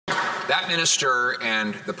That minister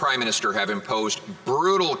and the Prime Minister have imposed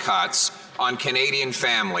brutal cuts on Canadian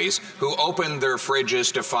families who opened their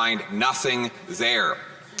fridges to find nothing there.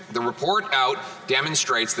 The report out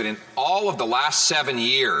demonstrates that in all of the last 7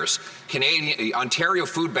 years, Ontario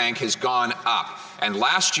Food Bank has gone up. And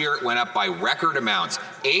last year it went up by record amounts.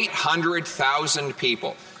 800,000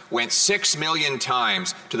 people went 6 million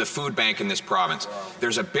times to the food bank in this province.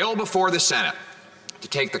 There's a bill before the Senate to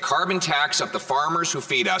take the carbon tax off the farmers who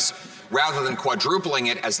feed us rather than quadrupling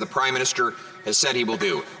it as the Prime Minister has said he will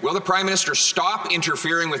do. Will the Prime Minister stop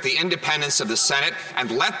interfering with the independence of the Senate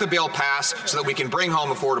and let the bill pass so that we can bring home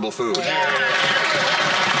affordable food?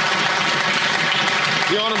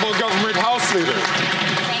 The Honourable Government House Leader.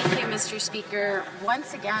 Thank you, Mr. Speaker.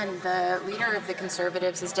 Once again, the Leader of the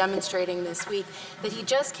Conservatives is demonstrating this week that he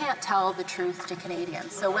just can't tell the truth to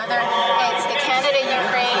Canadians. So whether it's the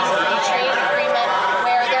Canada-Ukraine Free Trade Agreement,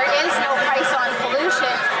 where there is no price on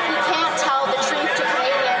pollution, he can't tell the truth to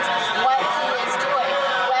Canadians what he is doing.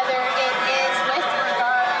 Whether it is with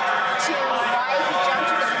regard to why he jumped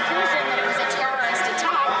to the conclusion that it was a terrorist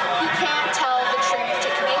attack, he can't tell the truth to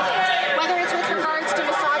Canadians. Whether it's with regards to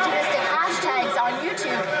misogynistic hashtags on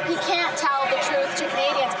YouTube, he can't tell the truth to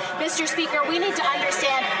Canadians. Mr. Speaker, we need to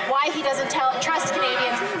understand why he doesn't trust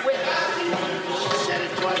Canadians with...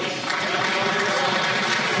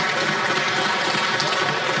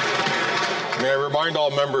 May I remind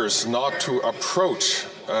all members not to approach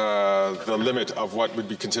the limit of what would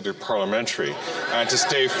be considered parliamentary and to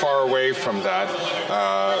stay far away from that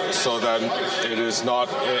so that it is not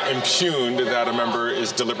impugned that a member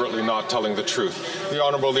is deliberately not telling the truth. The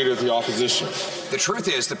Honourable Leader of the Opposition. The truth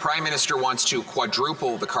is the Prime Minister wants to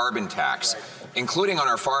quadruple the carbon tax, including on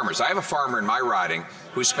our farmers. I have a farmer in my riding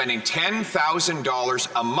who's spending $10,000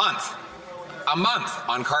 a month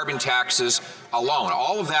on carbon taxes alone.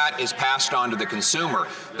 All of that is passed on to the consumer.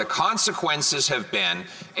 The consequences have been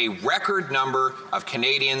a record number of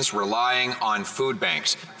Canadians relying on food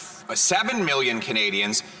banks. 7 million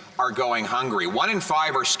Canadians are going hungry. 1 in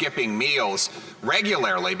 5 are skipping meals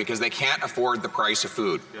regularly because they can't afford the price of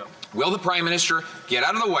food. Yeah. Will the Prime Minister get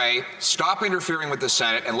out of the way, stop interfering with the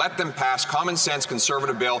Senate, and let them pass common sense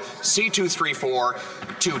Conservative Bill C-234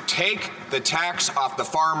 to take the tax off the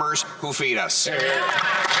farmers who feed us?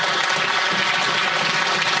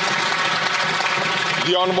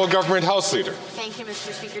 The Honourable Government House Leader. Thank you,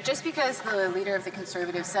 Mr. Speaker. Just because the Leader of the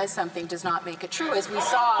Conservatives says something does not make it true, as we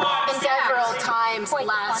saw several times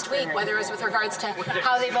last week, whether it was with regards to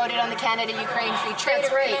how they voted on the Canada-Ukraine Free Trade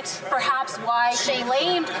Agreement, perhaps why he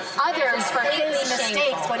blamed others for his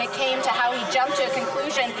mistakes when it came to how he jumped to a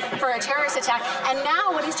conclusion for a terrorist attack. And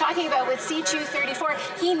now what he's talking about with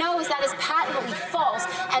C-234, he knows that is patently false.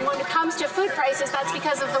 And when it comes to food prices, that's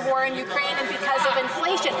because of the war in Ukraine and because of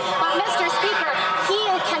inflation. But Mr. Speaker, he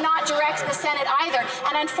cannot direct the Senate either,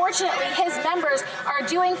 and unfortunately his members are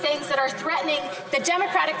doing things that are threatening the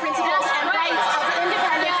democratic principles and rights of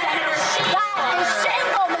independent senators.